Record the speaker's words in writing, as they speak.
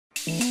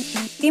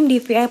Tim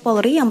DVI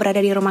Polri yang berada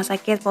di Rumah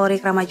Sakit Polri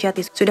Kramat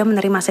Jati sudah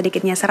menerima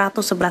sedikitnya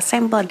 111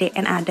 sampel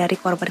DNA dari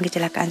korban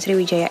kecelakaan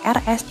Sriwijaya Air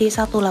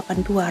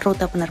SJ182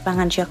 rute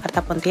penerbangan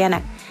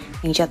Jakarta-Pontianak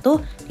yang jatuh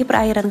di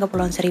perairan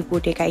Kepulauan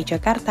Seribu, DKI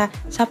Jakarta,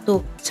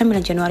 Sabtu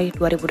 9 Januari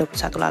 2021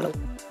 lalu.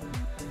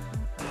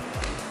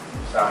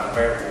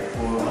 Sampai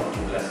pukul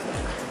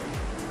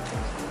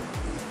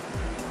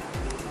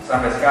 17.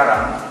 Sampai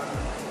sekarang,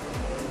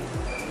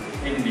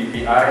 tim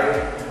DVI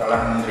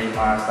telah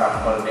menerima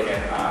sampel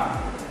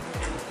DNA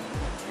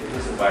itu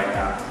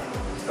sebanyak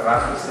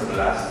 111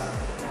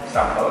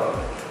 sampel.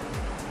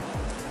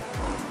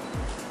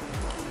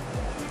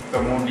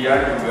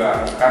 Kemudian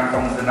juga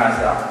kantong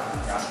jenazah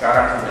yang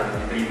sekarang sudah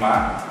diterima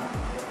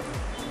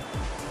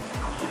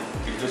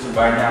itu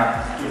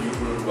sebanyak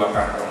 72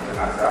 kantong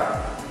jenazah.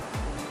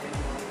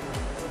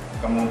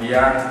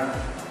 Kemudian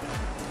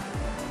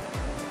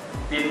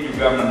tim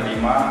juga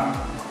menerima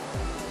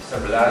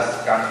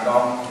 11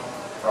 kantong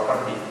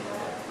properti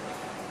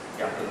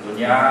yang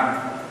tentunya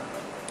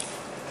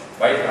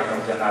baik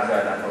kantong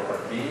jenazah dan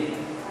properti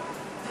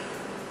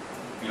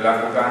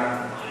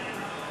dilakukan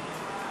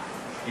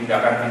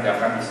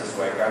tindakan-tindakan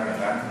disesuaikan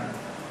dengan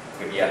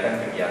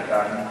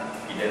kegiatan-kegiatan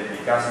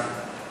identifikasi,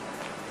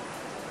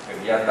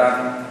 kegiatan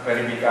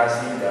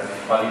verifikasi dan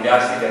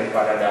validasi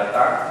daripada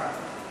data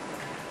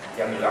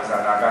yang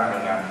dilaksanakan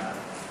dengan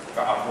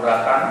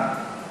keakuratan,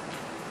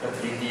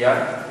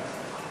 ketelitian,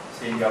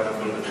 sehingga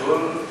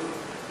betul-betul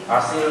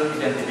hasil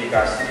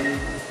identifikasi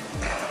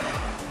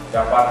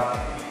dapat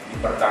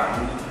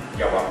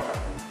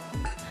dipertanggungjawabkan.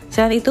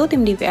 Selain itu,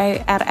 tim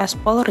DVI RS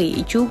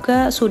Polri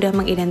juga sudah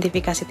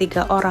mengidentifikasi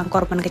 3 orang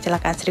korban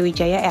kecelakaan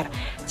Sriwijaya Air.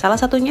 Salah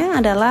satunya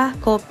adalah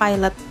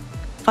co-pilot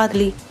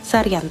Fadli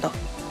Saryanto.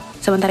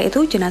 Sementara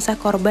itu, jenazah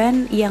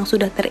korban yang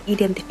sudah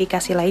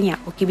teridentifikasi lainnya,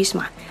 Uki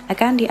Bisma,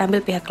 akan diambil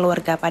pihak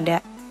keluarga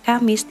pada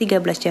Kamis 13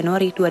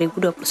 Januari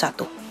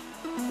 2021.